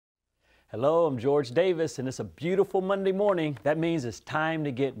Hello, I'm George Davis, and it's a beautiful Monday morning. That means it's time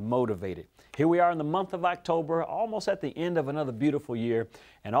to get motivated. Here we are in the month of October, almost at the end of another beautiful year.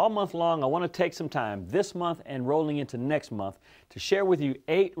 And all month long, I want to take some time this month and rolling into next month to share with you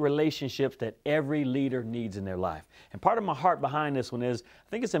 8 relationships that every leader needs in their life. And part of my heart behind this one is I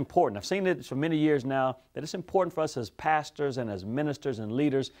think it's important. I've seen it for many years now that it's important for us as pastors and as ministers and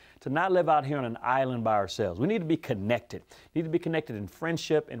leaders to not live out here on an island by ourselves. We need to be connected. We need to be connected in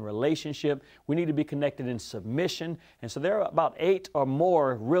friendship, in relationship. We need to be connected in submission. And so there are about 8 or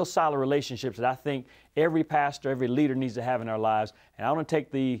more real solid relationships that I think every pastor, every leader needs to have in our lives. And I want to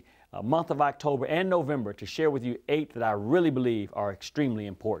take the month of October and November to share with you 8 that I really believe are extremely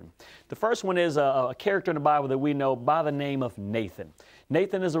important. The first one is a character in the Bible that we know by the name of Nathan.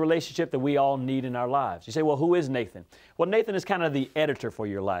 Nathan is a relationship that we all need in our lives. You say, well, who is Nathan? Well, Nathan is kind of the editor for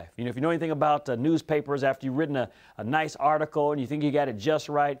your life. You know, if you know anything about newspapers, after you've written a nice article and you think you got it just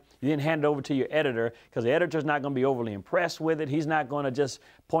right, you then hand it over to your editor because the editor's not going to be overly impressed with it. He's not going to just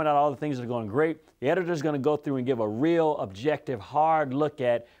point out all the things that are going great. The editor's going to go through and give a real, objective, hard look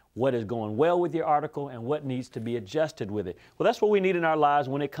at what is going well with your article and what needs to be adjusted with it. Well, that's what we need in our lives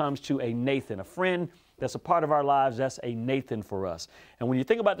when it comes to a Nathan, a friend that's a part of our lives. That's a Nathan for us. And when you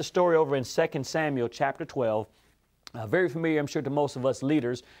think about the story over in 2 Samuel chapter 12, very familiar, I'm sure, to most of us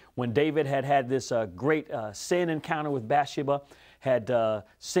leaders, when David had this great sin encounter with Bathsheba, had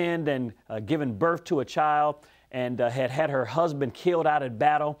sinned and given birth to a child, and had her husband killed out at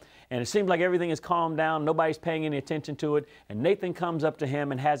battle. And it seems like everything is calmed down. Nobody's paying any attention to it. And Nathan comes up to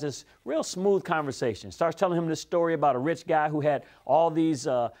him and has this real smooth conversation. Starts telling him this story about a rich guy who had all these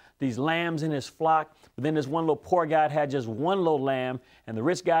lambs in his flock. But then this one little poor guy had just one little lamb. And the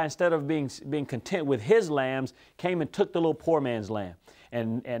rich guy, instead of being content with his lambs, came and took the little poor man's lamb.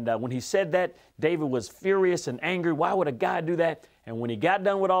 And when he said that, David was furious and angry. Why would a guy do that? And when he got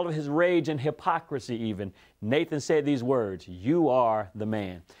done with all of his rage and hypocrisy even, Nathan said these words, "You are the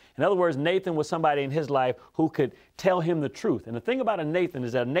man." In other words, Nathan was somebody in his life who could tell him the truth. And the thing about a Nathan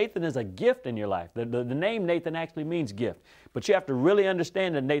is that Nathan is a gift in your life. The name Nathan actually means gift. But you have to really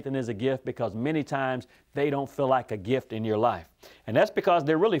understand that Nathan is a gift because many times they don't feel like a gift in your life. And that's because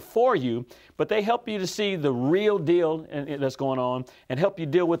they're really for you, but they help you to see the real deal that's going on and help you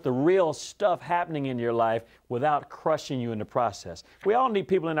deal with the real stuff happening in your life without crushing you in the process. We all need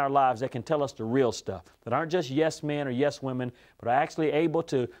people in our lives that can tell us the real stuff, that aren't just yes men or yes women, but are actually able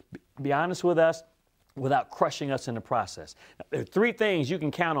to be honest with us without crushing us in the process. Now, there are 3 things you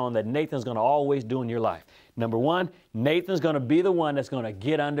can count on that Nathan's going to always do in your life. Number 1, Nathan's going to be the one that's going to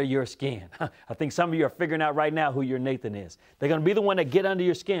get under your skin. I think some of you are figuring out right now who your Nathan is. They're going to be the one that get under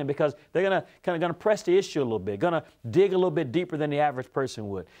your skin because they're going to press the issue a little bit, going to dig a little bit deeper than the average person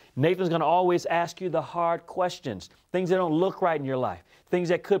would. Nathan's going to always ask you the hard questions, things that don't look right in your life, things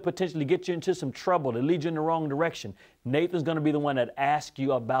that could potentially get you into some trouble, that lead you in the wrong direction. Nathan's going to be the one that asks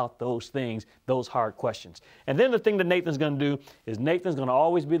you about those things, those hard questions. And then the thing that Nathan's going to do is Nathan's going to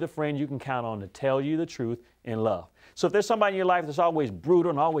always be the friend you can count on to tell you the truth in love. So if there's somebody in your life that's always brutal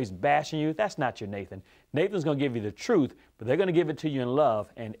and always bashing you, that's not your Nathan. Nathan's going to give you the truth, but they're going to give it to you in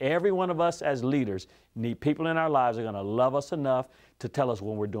love. And every one of us as leaders need people in our lives that are going to love us enough to tell us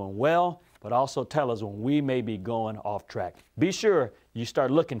when we're doing well, but also tell us when we may be going off track. Be sure you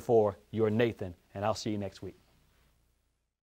start looking for your Nathan, and I'll see you next week.